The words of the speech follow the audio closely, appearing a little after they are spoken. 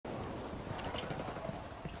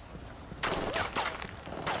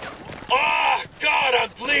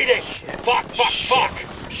bleeding!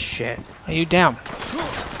 Fuck! Shit. Are you down?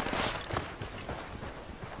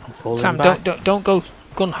 I'm falling Sam, back. don't go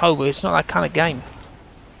gun ho. It's not that kind of game.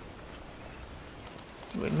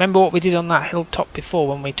 Remember what we did on that hilltop before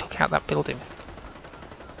when we took out that building?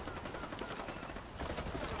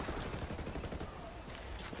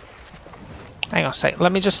 Hang on a sec.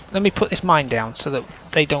 Let me put this mine down so that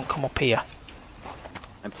they don't come up here.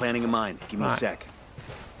 I'm planning a mine. Give me a sec.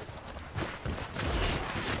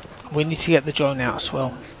 We need to get the drone out as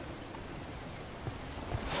well.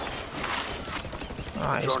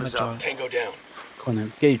 Alright, it's my drone. Tango down. Come on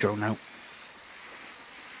then, get your drone out.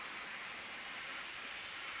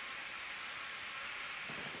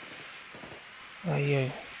 Where are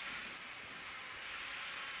you?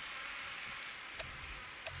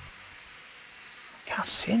 Can't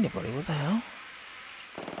see anybody, what the hell?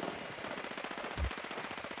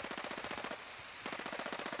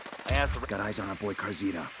 Got eyes on our boy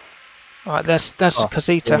Karzita. Alright, that's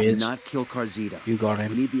Kazita. Do not kill Karzita. You got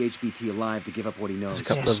him. We need the HVT alive to give up what he knows. There's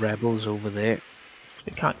a couple of rebels over there.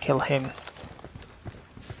 We can't kill him.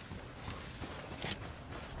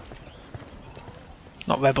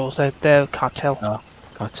 Not rebels, they're cartel. No,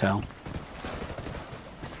 cartel.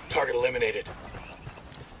 Target eliminated.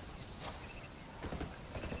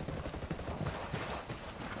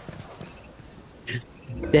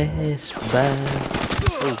 Best bad.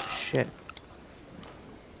 Oh shit.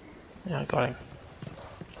 Yeah, I got him.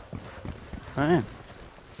 I am.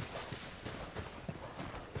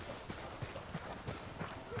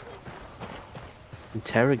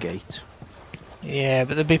 Interrogate. Yeah,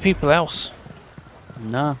 but there'll be people else.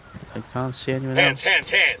 No, I can't see anyone else.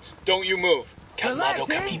 Hands! Don't you move! Relax,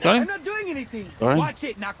 Got I'm him? not doing anything. Got him? Watch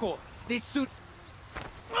it, Nako. This suit.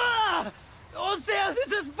 Ah! Osea,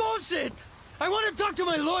 this is bullshit. I want to talk to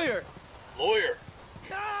my lawyer. Lawyer?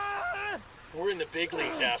 Ah! We're in the big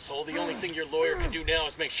leagues, asshole. The only thing your lawyer can do now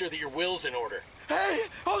is make sure that your will's in order. Hey,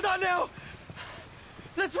 hold on now.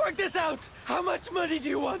 Let's work this out. How much money do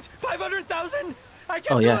you want? 500,000? I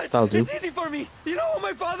can do it. That'll do. It's easy for me. You know who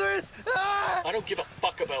my father is? Ah! I don't give a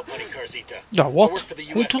fuck about money, Karzita. No, what? I work for the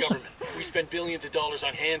Who US doesn't? government. We spend billions of dollars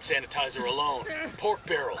on hand sanitizer alone. Pork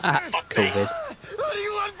barrels. Fuck COVID. face. What do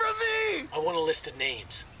you want from me? I want a list of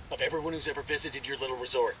names of everyone who's ever visited your little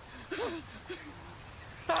resort.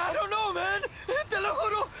 I don't know, man. Te lo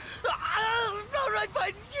juro. All right,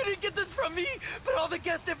 fine. You didn't get this from me, but all the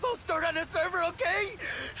guest info stored on a server, okay?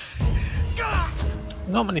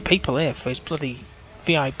 Not many people here for his bloody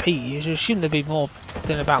VIP. You should assume there'd be more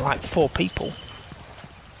than about like 4 people.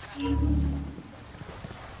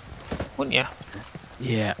 Wouldn't you?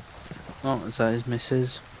 Yeah. Oh, is that his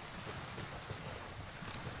missus?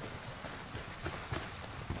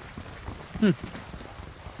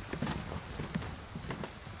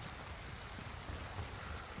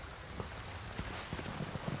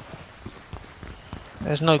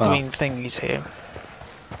 There's no green thingies here.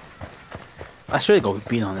 I swear to God, we've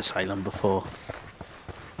been on this island before.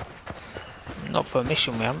 Not for a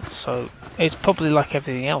mission we haven't, so it's probably like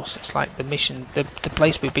everything else. It's like the mission, the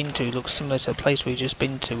place we've been to looks similar to the place we've just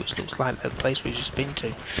been to, which looks like the place we've just been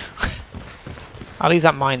to. I'll leave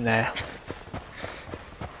that mine there.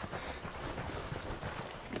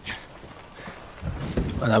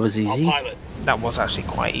 Well, that was easy. Pilot. That was actually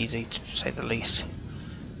quite easy, to say the least.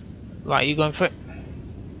 Right, you going for it?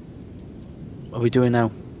 What are we doing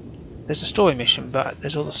now? There's a story mission, but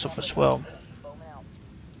there's other stuff as well.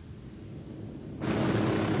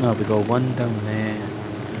 No, we got one down there.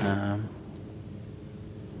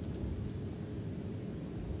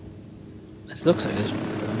 It looks like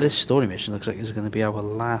this story mission looks like it's going to be our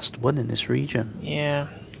last one in this region. Yeah,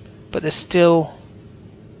 but there's still,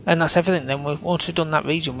 and that's everything. Then once we've done that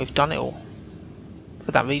region, we've done it all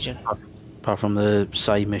for that region. Apart from the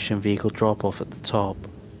side mission vehicle drop off at the top.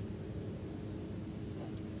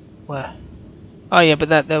 Where? Oh yeah, but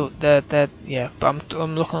they're yeah. But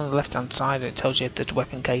I'm looking on the left hand side, and it tells you if there's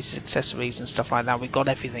weapon cases, accessories, and stuff like that. We've got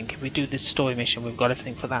everything. If we do this story mission, we've got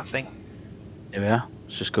everything for that thing. There we are.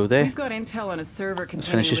 Let's just go there. We've got intel on a server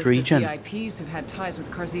containing finish a this list region. of VIPs who've had ties with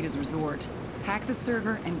Karzita's resort. Hack the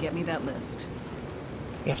server and get me that list.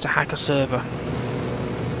 You have to hack a server.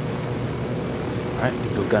 Alright, we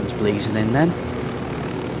go guns blazing in then.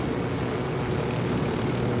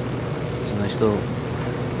 It's a nice little...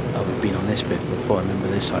 Oh, we've been on this bit before, I remember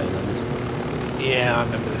this island. Yeah, I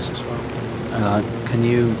remember this as well. Can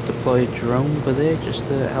you deploy a drone over there just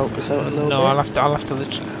to help us out a little bit? No, I'll have to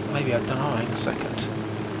literally. Maybe I don't know. Hang a second.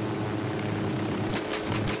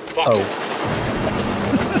 Fuck. Oh.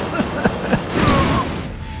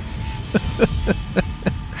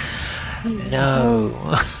 No.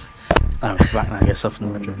 Oh. back and I get stuff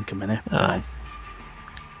from the drink a minute. Aye.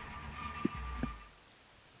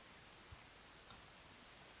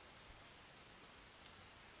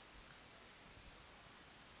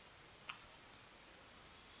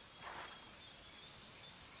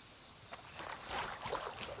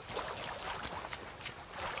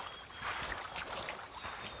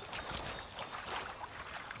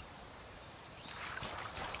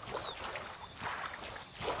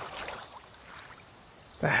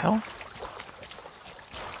 The hell?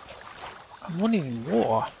 I'm running in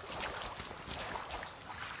water.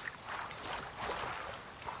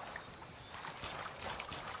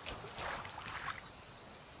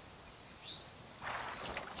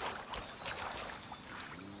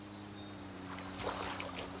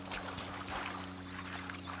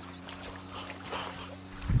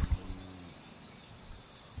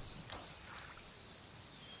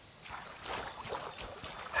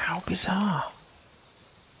 How bizarre.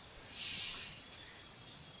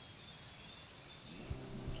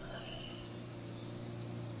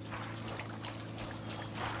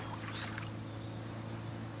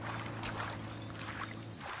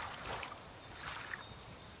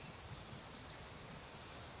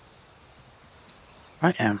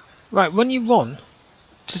 I am. Right, when you run,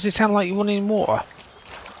 does it sound like you're running in water?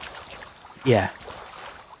 Yeah.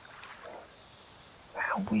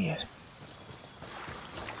 How weird.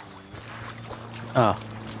 Oh.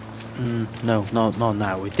 No, not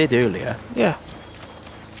now. We did earlier. Yeah.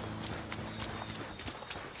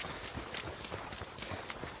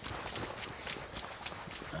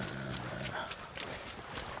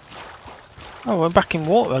 Oh, we're back in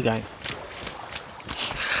water again.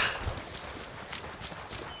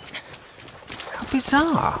 How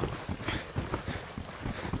bizarre.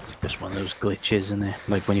 Just one of those glitches, isn't it?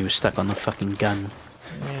 Like when you were stuck on the fucking gun.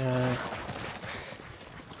 Yeah.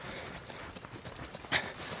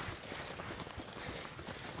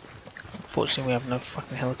 Unfortunately, we have no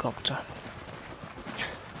fucking helicopter.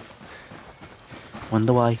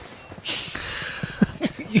 Wonder why.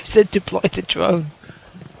 You said deploy the drone.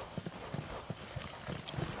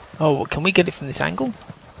 Oh, can we get it from this angle?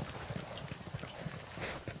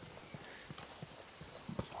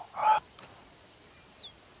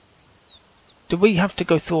 Do we have to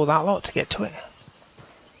go through all that lot to get to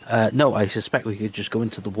it? No, I suspect we could just go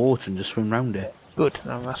into the water and just swim round it. Good,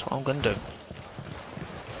 no, that's what I'm going to do.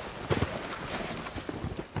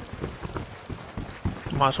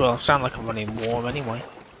 Might as well sound like I'm running warm anyway.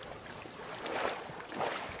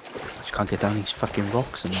 Just can't get down these fucking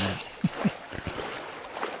rocks in there.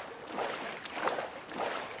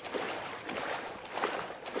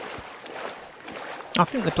 I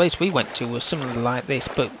think the place we went to was similar like this,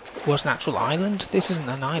 but was an actual island. This isn't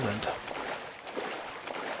an island.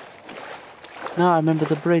 No, I remember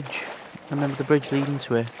the bridge. I remember the bridge leading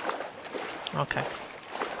to it. Okay.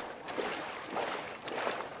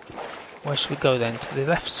 Where should we go then? To the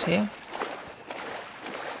left here?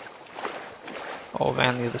 Or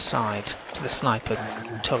around the other side? To the sniper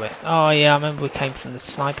turret. Oh yeah, I remember we came from the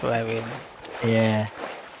sniper area. Yeah.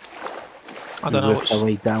 I don't know worked which. our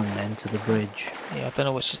way down then to the bridge. Yeah, I don't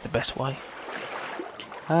know which is the best way.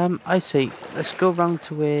 I say let's go round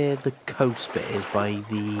to where the coast bit is by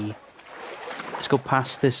the. Let's go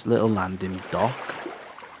past this little landing dock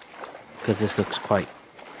because this looks quite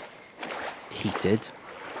heated.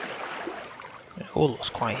 It all looks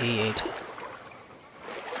quite heated.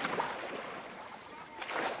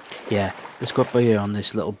 Yeah, let's go up by here on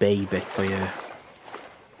this little bay bit by here.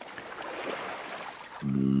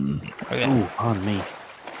 Okay. Ooh, pardon me.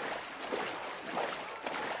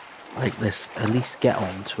 Like, let's at least get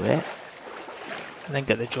onto it. And then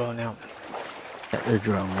get the drone out. Get the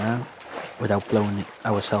drone out without blowing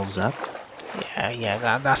ourselves up.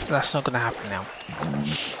 Yeah, that's not going to happen now.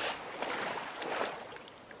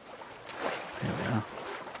 There we are.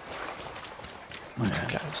 Oh, yeah,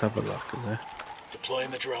 Okay. let's have a look, is it? Deploying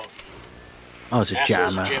the drone. Oh, it's a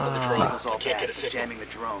Assholes jammer. are jamming the drone. Signal's all I can't bad get a for signal. jamming the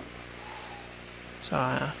drone. So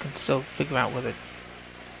I can still figure out whether.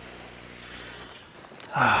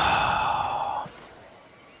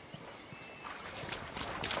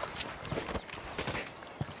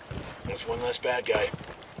 That's one less bad guy.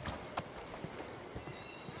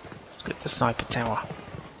 Let's get the sniper tower.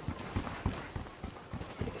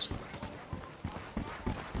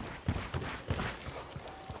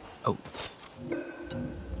 Oh,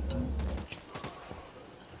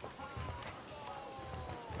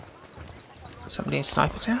 Somebody in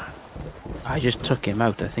sniper tower? I just took him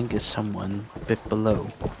out. I think it's someone a bit below.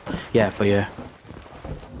 Yeah, but yeah.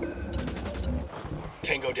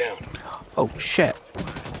 Tango down. Oh, shit.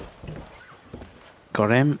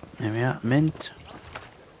 Got him. There we are. Mint.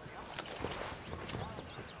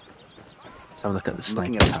 Let's have a look at the I'm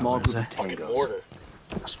sniper looking at a small tower, is group of it? Fucking tangos. mortar.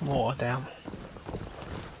 That's mortar down.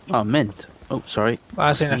 Oh, mint. Oh, sorry. Well,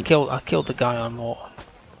 as in, I Me. killed the guy on mortar.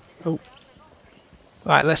 Oh,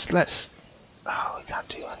 Right, let's. Oh, we can't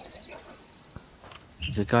do anything.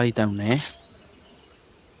 there's a guy down there.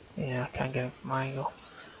 Yeah, I can't get him from my angle.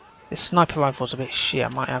 This sniper rifle's a bit shit. I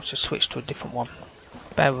might have to switch to a different one.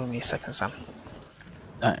 Bear with me a second, Sam.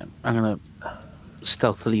 I'm gonna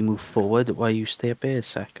stealthily move forward while you stay up here a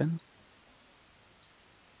second.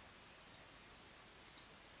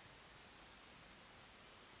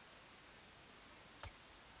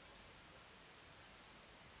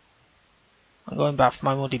 I'm going back for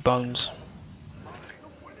my muddy bones.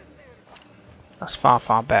 That's far,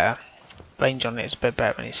 far better. Range on it is a bit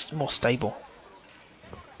better and it's more stable.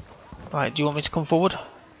 Right, do you want me to come forward?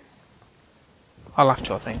 I'll have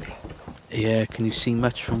to, I think. Yeah, can you see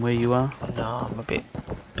much from where you are? No, I'm a bit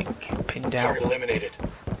pinned down. Target eliminated.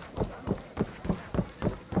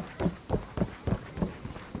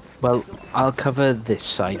 Well, I'll cover this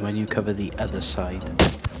side when you cover the other side.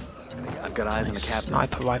 I've got eyes on the captain.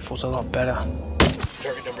 Sniper rifle's a lot better.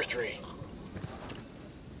 Target number 3.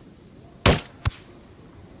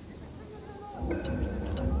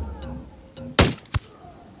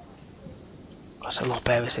 That's a lot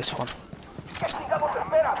better as this one.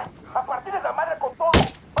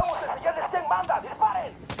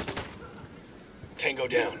 Tango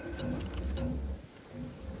down.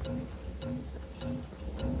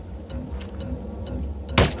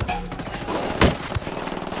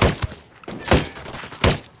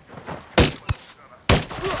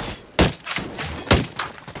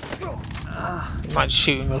 You might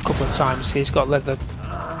shoot him a couple of times. He's got leather.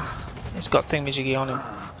 He's got thingamajiggy on him.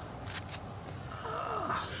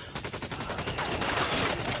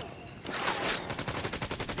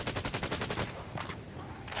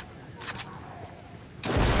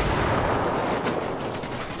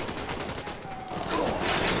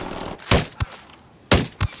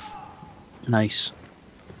 Nice.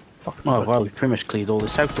 Fucking Oh, good. wow, we pretty much cleared all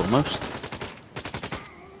this out almost.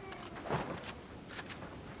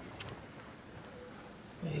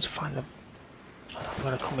 I need to find a. I'm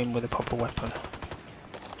gonna come in with a proper weapon.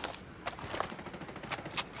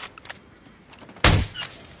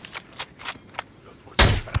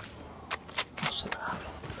 What's that?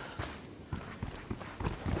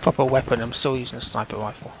 Proper weapon. I'm still using a sniper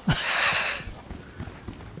rifle.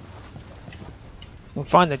 We'll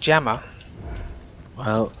find the jammer.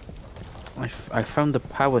 Well, I found the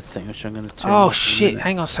power thing, which I'm going to turn Oh off in a shit! minute.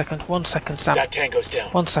 Hang on a second. 1 second, Sam. That tango's down.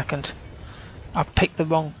 1 second. I picked the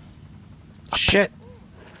wrong. Shit!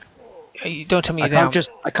 You don't tell me I you're down.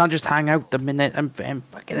 can't just hang out the minute I'm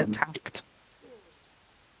fucking attacked.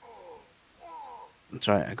 That's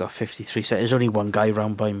right, I got 53 seconds. There's only one guy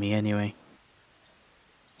round by me anyway.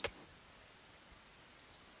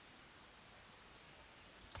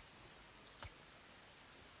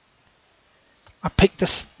 I picked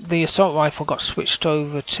the assault rifle. Got switched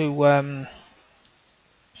over to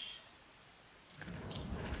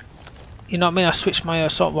You know what I mean? I switched my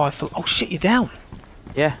assault rifle. Oh shit! You're down.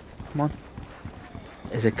 Yeah, come on.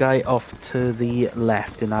 There's a guy off to the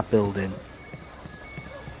left in that building.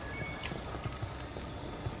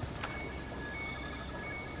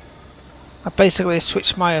 I basically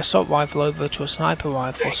switched my assault rifle over to a sniper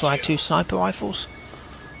rifle, so I had 2 sniper rifles.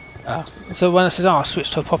 So when I said, oh, I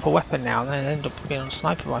switched to a proper weapon now, and then I ended up being on a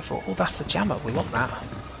sniper rifle. Oh, that's the jammer. We want that.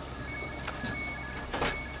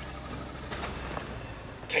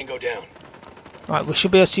 Tango down. Right, we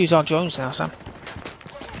should be able to use our drones now, Sam.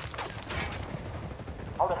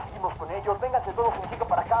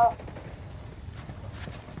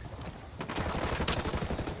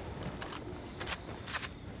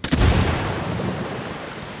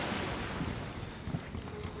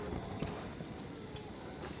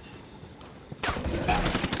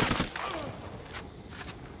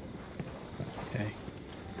 Okay.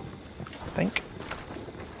 I think.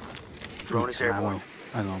 Drone is airborne.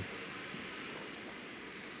 Hang on.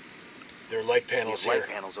 There are light panels Light here.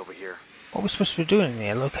 panels over here. What are we supposed to be doing in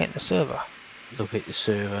here? Locating the server. Locate the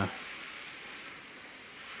server.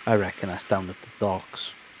 I reckon that's down at the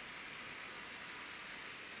docks.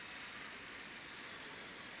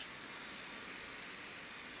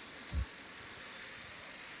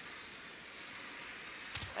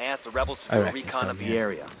 I asked the rebels to I do a reckon it's recon down of the here.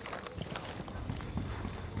 area.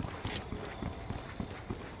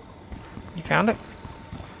 You found it?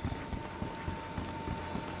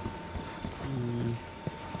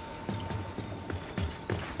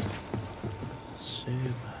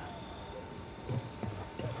 Server.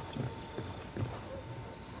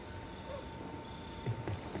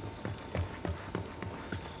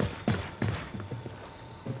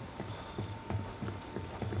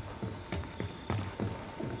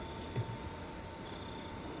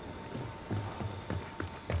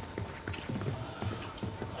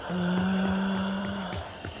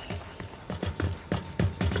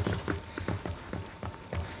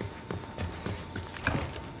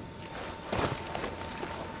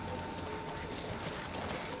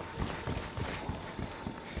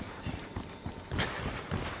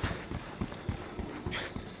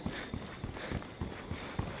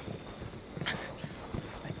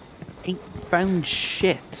 found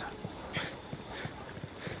shit.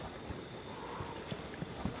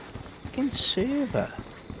 Fucking server.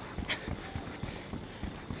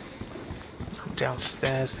 I'm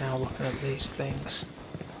downstairs now looking at these things.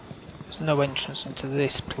 There's no entrance into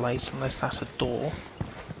this place unless that's a door.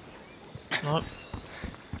 Nope.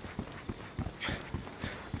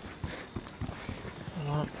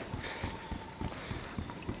 Nope.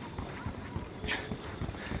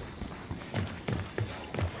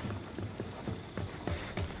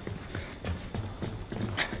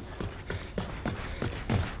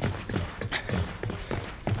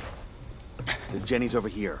 Jenny's over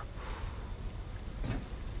here.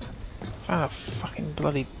 Found a fucking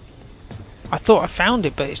bloody... I thought I found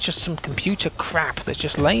it, but it's just some computer crap that's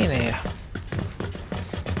just laying here.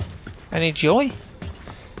 Any joy?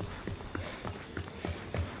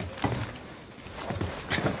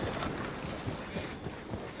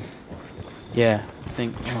 Yeah, I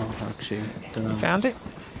think. Oh, actually, don't know. Found it?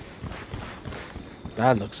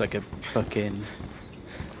 That looks like a fucking.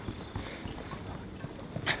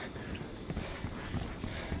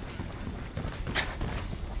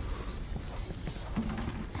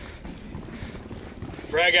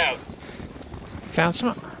 Frag out. Found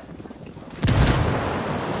some?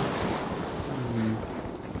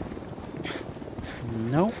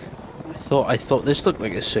 No. I thought this looked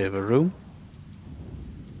like a server room.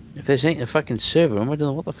 If this ain't a fucking server room, I don't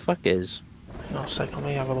know what the fuck is. No, second, let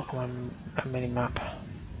me have a look at my mini map.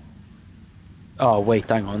 Oh wait,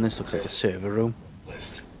 hang on. This looks like a server room.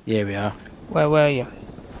 List. Here we are. Where were you?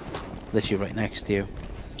 Literally right next to you.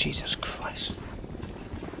 Jesus Christ.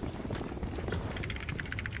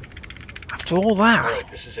 After all that?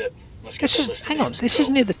 Alright, this is it. Let's get This the is, list of hang on, names this and is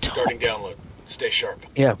go. near the top. Starting download. Stay sharp.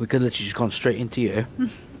 Yeah, we could literally just gone straight into you.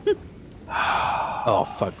 Oh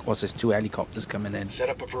fuck! What's this? 2 helicopters coming in. Set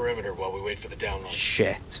up a perimeter while we wait for the download.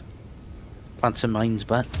 Shit. Plant some mines,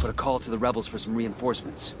 but. Put a call to the rebels for some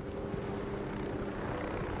reinforcements.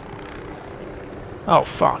 Oh,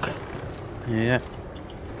 fuck. Yeah.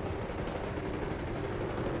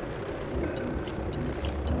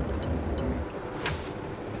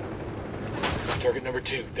 Target number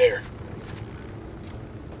 2, there.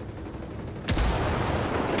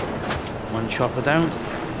 One chopper down.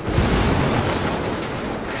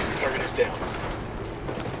 Target is down.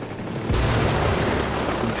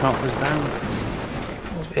 One chopper's down.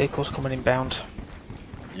 Those vehicles coming inbound.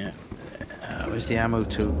 Yeah. Where's the ammo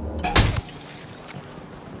too?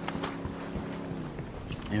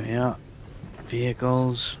 Here we are.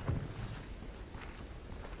 Vehicles.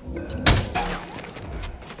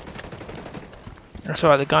 That's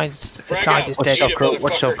alright, the guy inside out. is Watch dead. out. Watch out, Crow.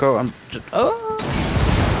 Watch out, Crow. I'm just. Oh!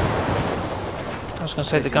 I was going to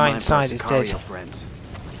say the This guy mine inside for is Sicario dead. friends.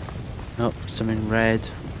 Nope, some in red.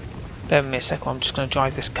 Bear with me a second, I'm just going to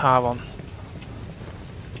drive this car on.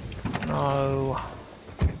 No.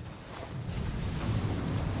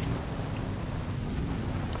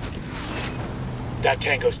 That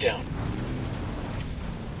tango's down.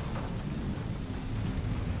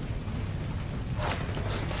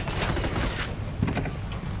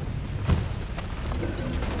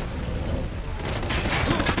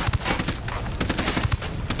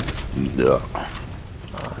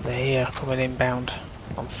 Oh, they're here, coming inbound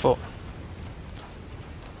on foot.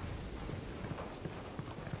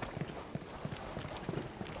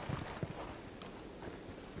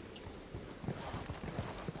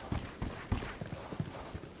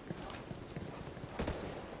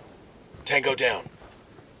 Tango down.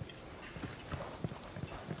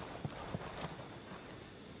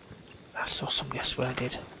 I saw somebody, I swear I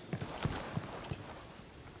did.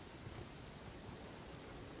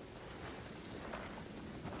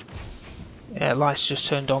 Yeah, lights just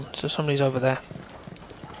turned on, so somebody's over there.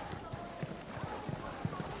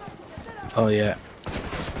 Oh yeah.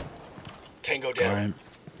 Tango down. Right.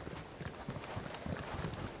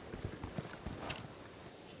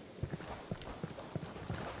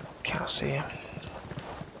 Can't see him.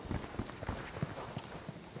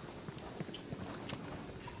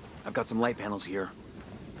 I've got some light panels here.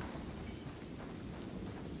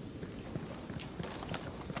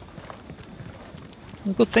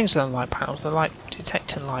 The good things are the light panels, they're like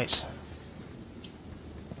detecting lights.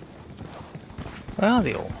 Where are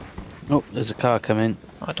they all? Oh, there's a car coming.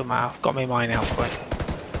 I don't matter, I've got me mine out quick.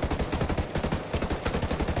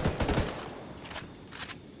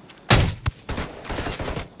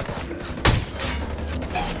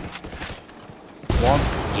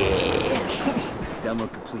 Demo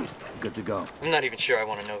complete. Good to go. I'm not even sure I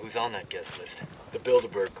want to know who's on that guest list. The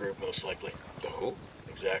Bilderberg group, most likely. The who?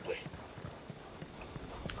 Exactly.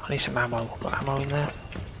 I need some ammo. Got ammo in there?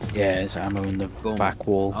 Yeah, there's ammo in the Bowman, back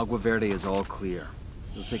wall. Agua Verde is all clear.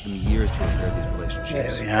 It'll take them years to repair these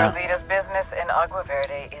relationships. Yeah. Rosita's business in Agua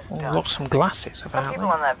Verde is Oh, done. look, some glasses Some apparently. people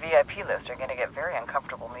on that VIP list are going to get very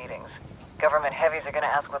uncomfortable meetings. Government heavies are going to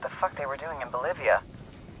ask what the fuck they were doing in Bolivia.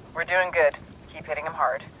 We're doing good. Keep hitting them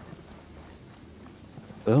hard.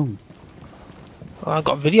 Boom. Well, I've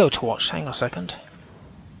got a video to watch. Hang on a second.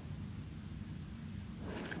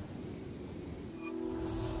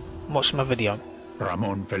 Watch my video.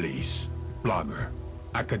 Ramon Feliz, blogger,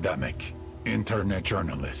 academic, internet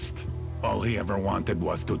journalist. All he ever wanted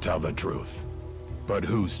was to tell the truth. But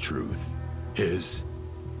whose truth? His?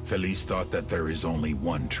 Feliz thought that there is only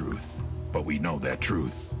one truth. But we know that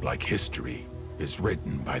truth, like history, is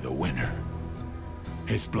written by the winner.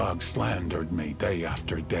 His blog slandered me day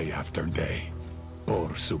after day after day. Por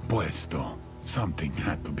supuesto, something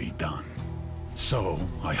had to be done. So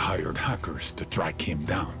I hired hackers to track him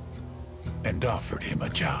down and offered him a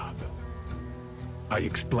job. I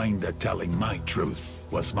explained that telling my truth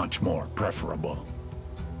was much more preferable.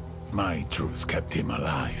 My truth kept him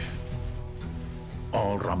alive.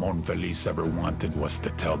 All Ramon Feliz ever wanted was to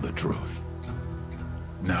tell the truth.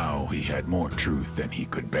 Now he had more truth than he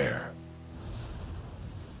could bear.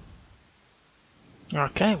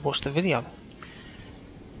 Okay, watch the video.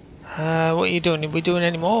 What are you doing? Are we doing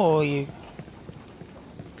any more, or are you?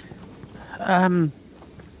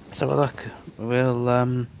 Let's have a look.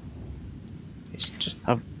 We'll It's just.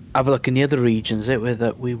 have a look in the other regions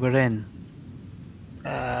that we were in.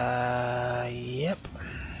 Yep.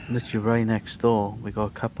 Literally right next door. We got a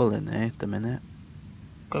couple in there at the minute.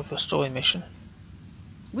 Go for a story mission.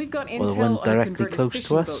 We've got Well, the one intel on a directly converted close to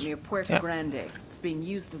fishing us. boat near Puerto Yep. Grande. It's being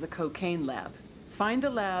used as a cocaine lab. Find the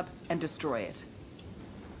lab and destroy it.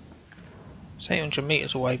 It's 800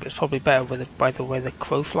 meters away, but it's probably better by the way the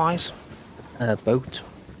crow flies, Boat.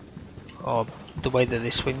 or the way that they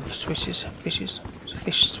swim.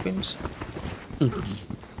 Fish swims.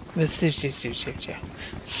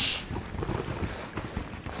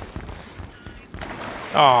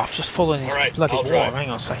 Oh, I've just fallen into Alright, the bloody I'll water. drive. Hang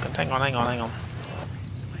on a second. Hang on.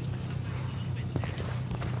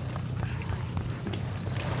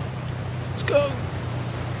 Let's go.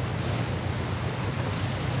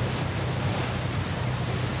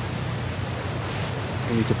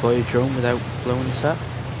 Can you deploy a drone without blowing us up?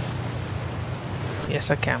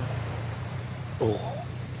 Yes, I can. Oh.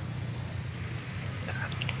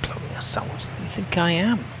 Blowing us out. What do you think I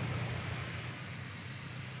am?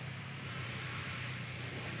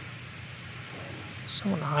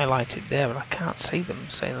 Someone highlighted there, but I can't see them,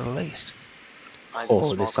 to say the least. Eyes on a Oh, small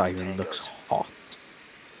this group of island looks tangos. hot.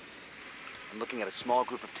 I'm looking at a small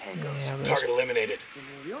group of tangos. Yeah, there's Target eliminated.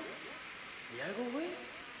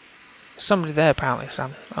 somebody there apparently,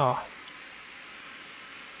 Sam. Oh,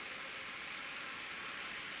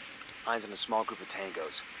 Eyes on a small group of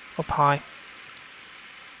tangos. up high.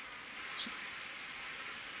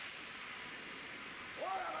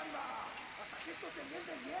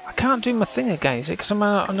 I can't do my thing again, is it because I'm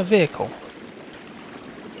on a vehicle?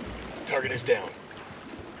 Target is down.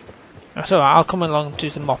 That's alright, I'll come along and do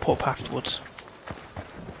the mop up afterwards.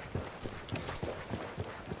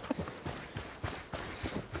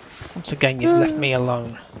 Once again, you've left me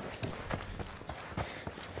alone.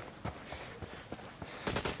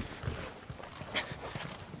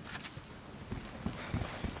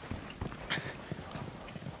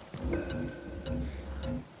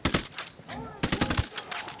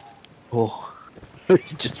 Oh. You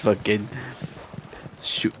just fucking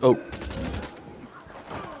shoot. Oh.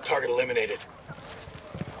 Target eliminated.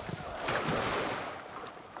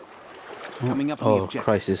 Coming up on the Oh, objective.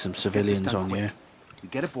 Christ, there's some Get this civilians done on quick. here. We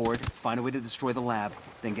get aboard, find a way to destroy the lab,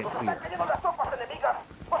 then get clear.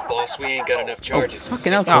 Boss, we ain't got enough charges. to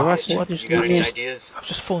fucking hell, sink Russ, this what ship. just You got any leave me- ideas? I've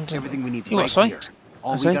just fallen to Everything we need You what, right sorry? here.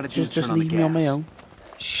 All I we say, gotta do is just turn on the leave me on my gas. own.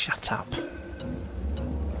 Shut up.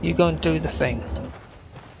 You go and do the thing.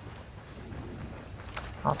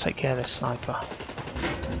 I'll take care of this sniper.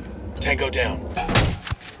 Tango down.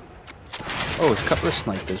 Oh, there's a couple of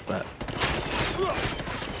snipers, but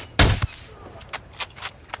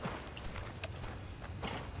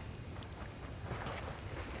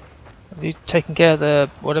Have you taken care of the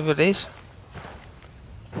whatever it is?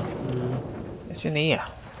 It's in here.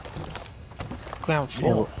 Ground yeah,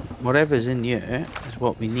 floor. whatever's in here is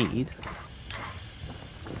what we need.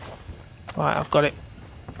 Right, I've got it.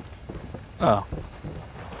 Oh.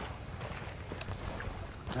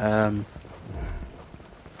 I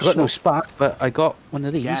got no spark, but I got one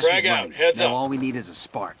of these. Gas Frag is out, running. heads now up. all we need is a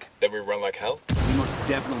spark. Then we run like hell? We most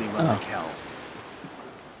definitely run like hell.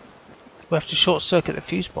 We have to short circuit the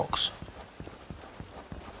fuse box.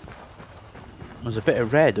 There's a bit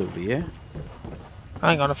of red over here.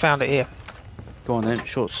 Hang on, I found it here. Go on then,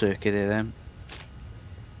 short circuit here then.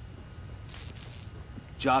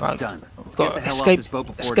 Job's Right. done. Let's Got get the hell escape, off this boat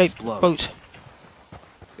before it escape explodes.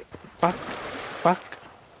 boat. Back.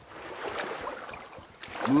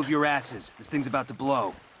 Move your asses. This thing's about to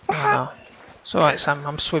blow. No. It's alright, Sam.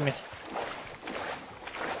 I'm swimming.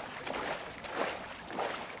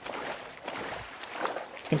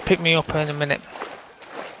 You can pick me up in a minute.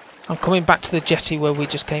 I'm coming back to the jetty where we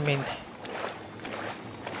just came in.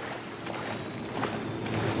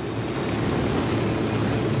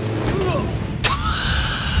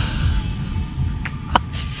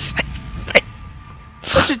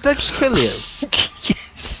 Did that just kill you?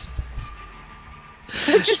 Yes.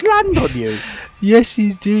 Did it just land on you? Yes,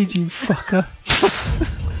 you did, you fucker.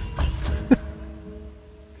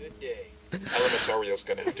 Good day. Alamasario's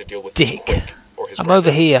gonna have to deal with Dick. this quick, or his I'm over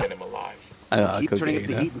granddad will here. skin him alive. I Keep could turning get up you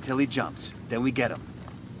the that. heat until he jumps. Then we get him.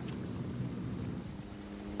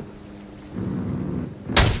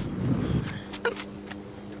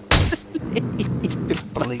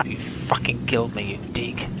 I believe you fucking killed me, you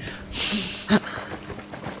dick.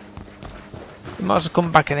 You might as well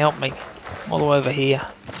come back and help me. I'm all the way over here.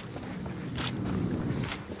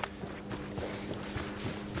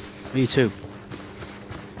 Me too.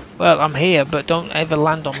 Well, I'm here, but don't ever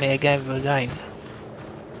land on me again.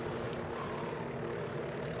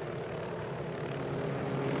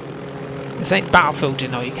 This ain't Battlefield, you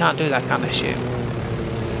know. You can't do that kind of shit.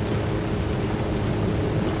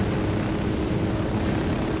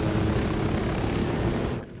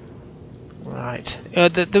 Right.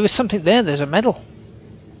 There was something there. There's a medal.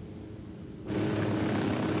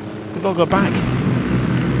 We've got to go back.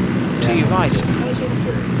 To your right. Eyes on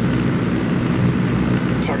third.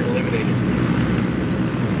 Target eliminated.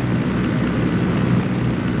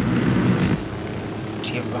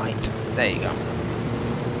 To your right. There you go.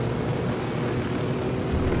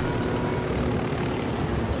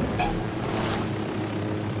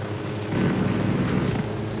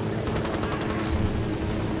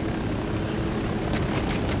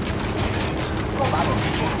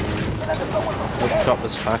 The shot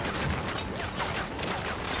was fucked.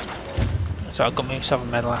 So I got myself a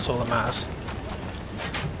medal, that's all that matters. What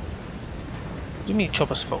do you mean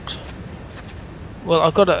choppers, folks? Well,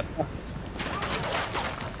 I've got a...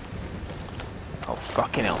 Oh,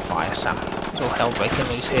 fucking hellfire, Sam. There's all hell breaking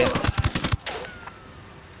loose here.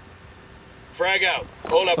 Frag out.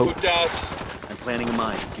 Hola, Oh. putas. I'm planting a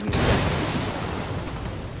mine. Give me a sec.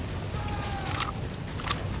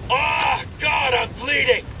 Ah, God, I'm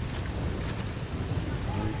bleeding.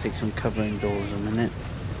 Take some cover indoors a minute.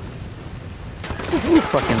 Who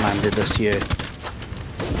fucking landed us here?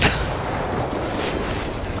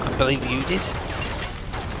 I believe you did.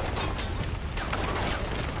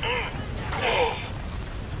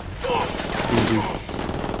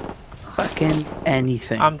 Fucking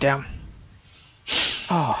anything. I'm down.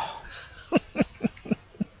 Oh.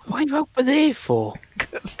 What are you over there for?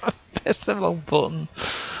 Because I pressed the wrong button.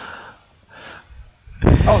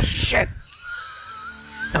 Oh shit!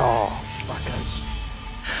 Oh, fuckers.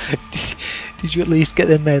 Did you at least get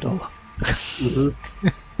the medal?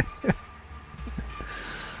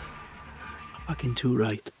 Fucking too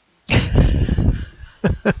right.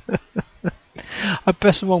 I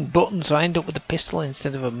pressed the wrong button, so I end up with a pistol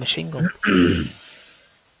instead of a machine gun.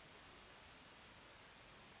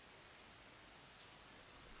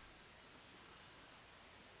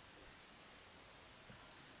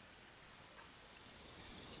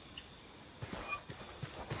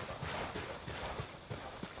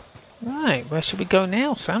 Right, where should we go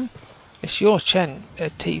now, Sam? It's your achievement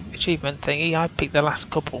thingy. I picked the last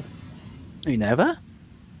couple. You never?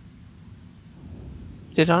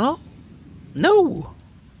 Did I not? No!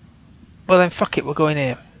 Well then, fuck it. We're going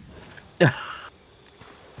here.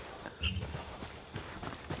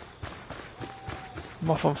 I'm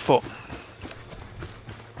off on foot.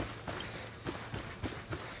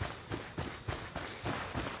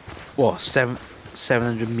 What,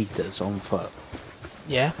 700 meters on foot?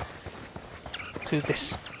 Yeah. Through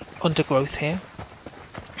this undergrowth here.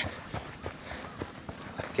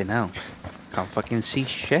 Fucking hell. Can't fucking see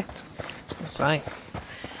shit. I was gonna say.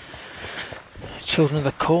 Children of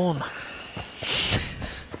the Corn.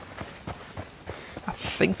 I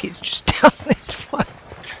think it's just down this way.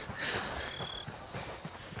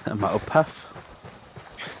 A metal puff.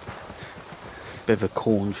 Bit of a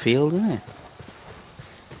cornfield, isn't it?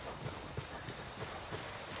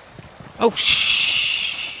 Oh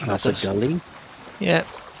shh! That's a gully. Yep.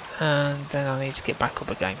 And then I need to get back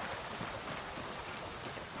up again.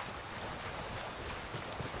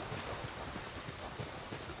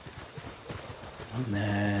 And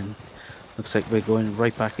then looks like we're going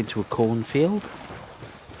right back into a cornfield.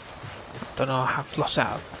 Don't know, I've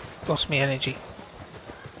lost me energy.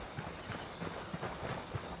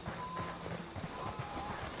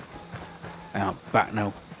 Hang on, back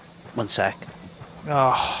now. 1 sec.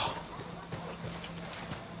 Oh,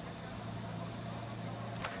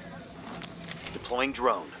 Deploying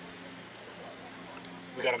drone.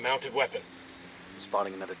 We got a mounted weapon.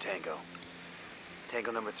 Spotting another tango.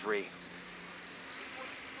 Tango number 3.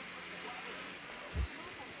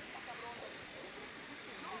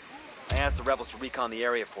 I asked the rebels to recon the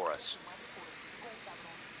area for us.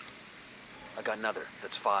 I got another.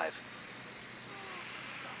 That's 5.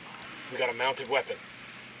 We got a mounted weapon.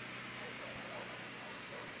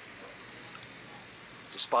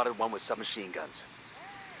 Just spotted one with submachine guns.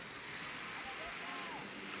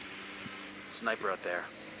 Sniper out there.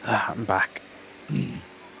 Ah, I'm back. I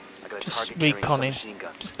got a just target carrying reconning. submachine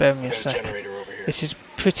guns. Just bear with me a Got a sec. generator over here. This is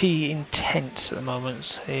pretty intense at the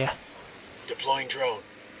moment here. Deploying drone.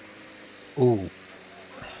 Ooh.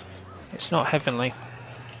 It's not heavenly.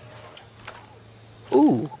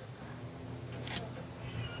 Ooh.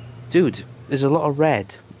 Dude, there's a lot of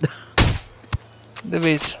red. There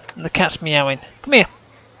is. And the cat's meowing. Come here.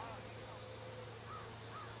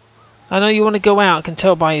 I know you want to go out, I can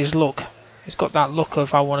tell by his look. He's got that look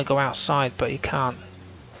of I want to go outside, but he can't.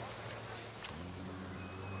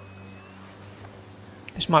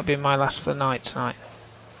 This might be my last for the night tonight.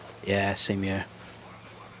 Yeah, same here.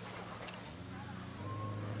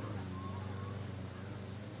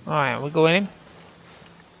 Alright, we're going in.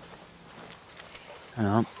 Hang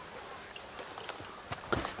on.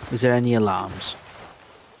 Is there any alarms?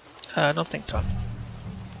 I don't think so.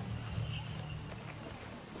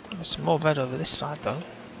 There's some more red over this side though.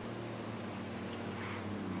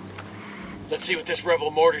 Let's see what this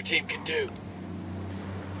rebel mortar team can do.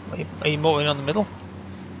 Are you mortaring on the middle?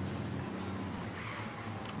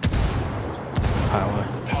 Power.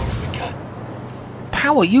 Power's been cut.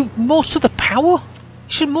 Power? You mortar the power? You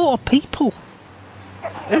should mortar people.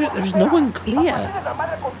 There's no one clear.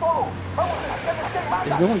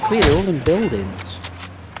 There's no one clear, they're all in buildings.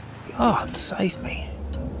 God, save me.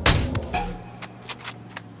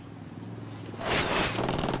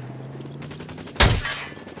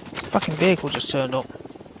 This fucking vehicle just turned up.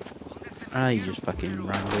 Ah, you just fucking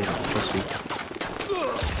ran away like a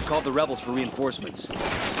pussy. Called the rebels for reinforcements.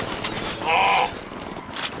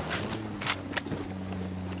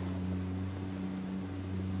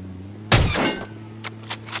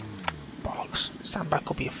 Bollocks. Stand back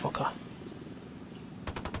up, you fucker.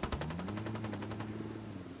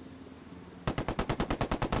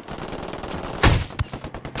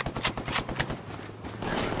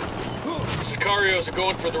 Sicarios are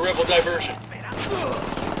going for the rebel diversion.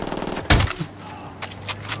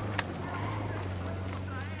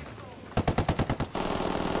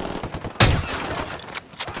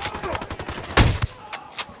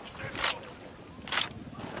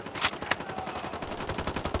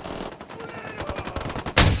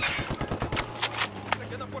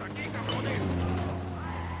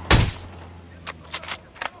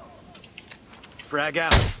 Frag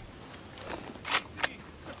out.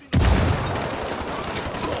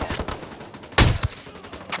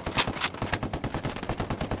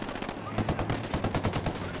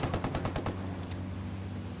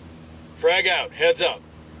 Frag out. Heads up.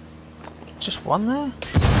 Just one there?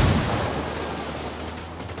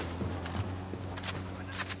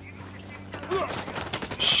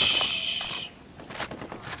 Shh.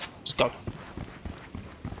 Let's go.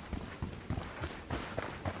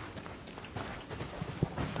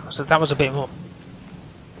 That was a bit more.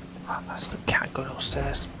 Oh, that's the cat going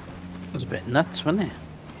upstairs. It was a bit nuts, wasn't it?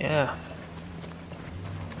 Yeah.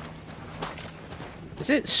 Is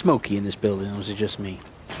it smoky in this building, or is it just me?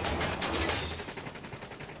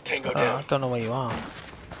 Tango down. I don't know where you are.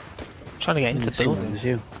 I'm trying to get into the Same one building. as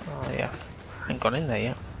you. Oh yeah. I ain't gone in there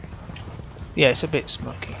yet. Yeah, it's a bit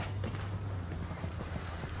smoky.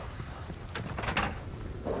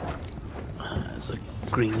 There's a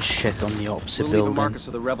green shit on the opposite We'll leave a building. marker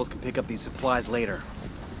so the rebels can pick up these supplies later.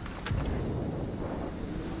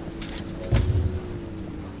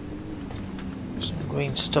 Some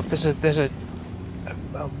green stuff. There's a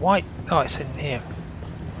white. Oh, it's in here.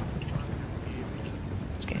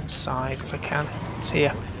 Let's get inside if I can. It's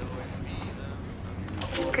here.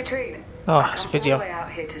 Katrine, Oh, I've it's a come all video. the way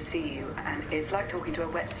out here to see you, and it's like talking to a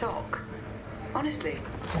wet sock. Honestly,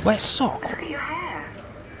 A wet sock. look at your hair.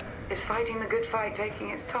 Is fighting the good fight taking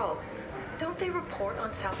its toll? Don't they report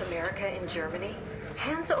on South America and Germany?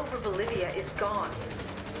 Hands over Bolivia is gone.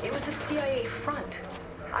 It was a CIA front.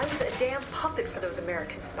 I was a damn puppet for those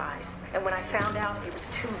American spies. And when I found out, it was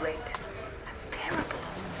too late. That's terrible.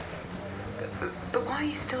 But why are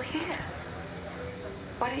you still here?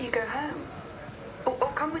 Why don't you go home?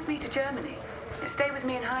 Or come with me to Germany. Stay with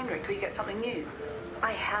me and Heinrich till you get something new.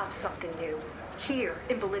 I have something new. Here,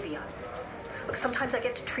 in Bolivia. Look, sometimes I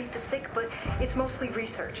get to treat the sick, but it's mostly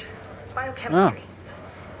research. Biochemistry.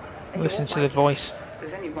 And Listen to the voice.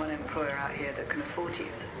 There's only one employer out here that can afford you.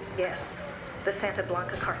 Yes, the Santa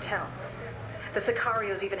Blanca cartel. The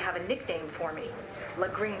Sicarios even have a nickname for me. La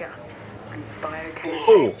Gringa. And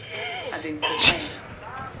biochemistry. As in cocaine.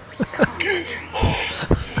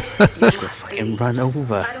 Just got fucking run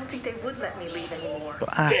over. I don't think they would let me leave anymore. But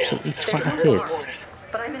absolutely They would, twatted.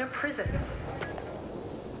 but I'm in a prison.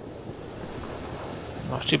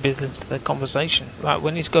 Lost your business to the conversation. Right,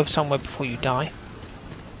 we need to go somewhere before you die.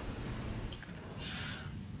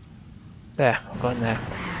 There, we're going there.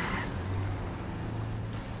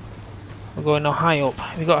 We're going no high up.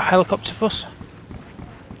 Have you got a helicopter for us?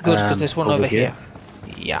 Good, because there's one over here.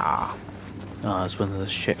 Yeah. Oh, it's one of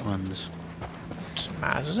those shit ones. Doesn't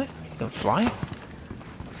matter, does it? You can fly.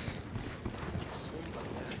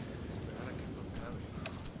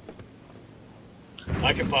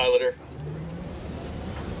 I can pilot her.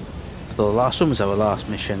 I thought the last one was our last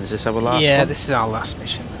mission. Is this our last one? Yeah, this is our last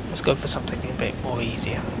mission. Let's go for something a bit more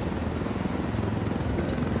easier.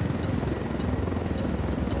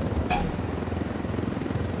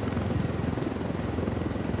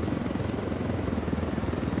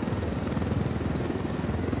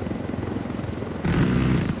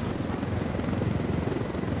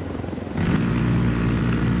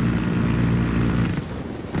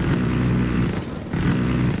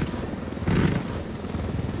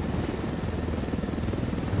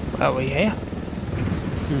 Are we here?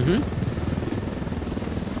 Mm-hmm.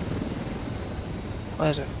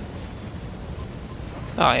 Where's it?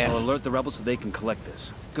 Oh yeah. I'll alert the rebels so they can collect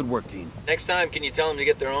this. Good work, team. Next time, can you tell them to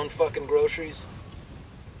get their own fucking groceries?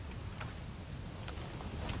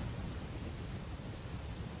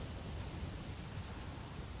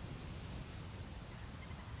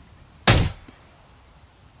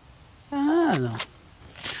 Ah, no.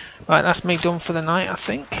 Right, that's me done for the night, I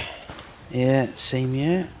think. Yeah, same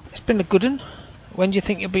here. It's been a good one. When do you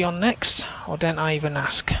think you'll be on next? Or don't I even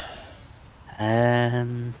ask?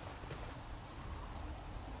 I'm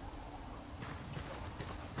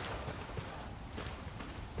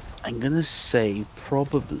gonna say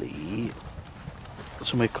probably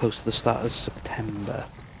somewhere close to the start of September.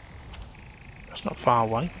 That's not far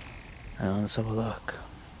away. Let's have a look.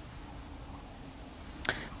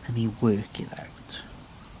 Let me work it out.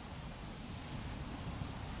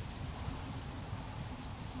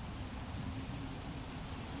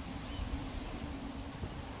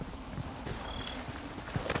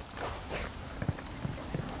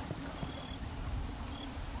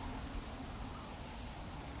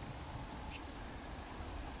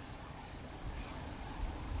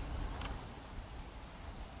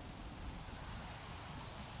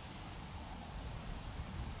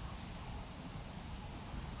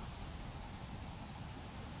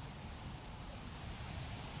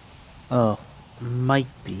 Oh, might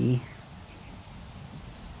be.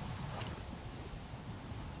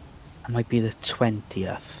 It might be the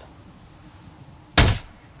 20th.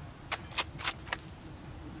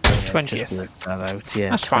 20th. Work that out. Yeah,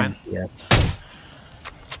 that's 20th. Fine.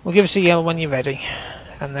 We'll give us a yell when you're ready,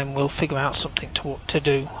 and then we'll figure out something to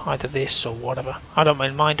do, either this or whatever. I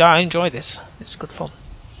don't mind. I enjoy this. It's good fun.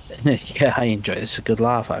 Yeah, I enjoy it. It's a good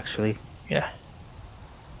laugh, actually. Yeah.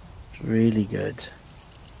 It's really good.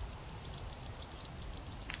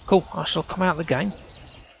 Cool. I shall come out of the game.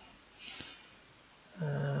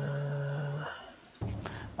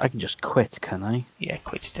 I can just quit, can I? Yeah,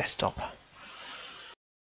 quit desktop.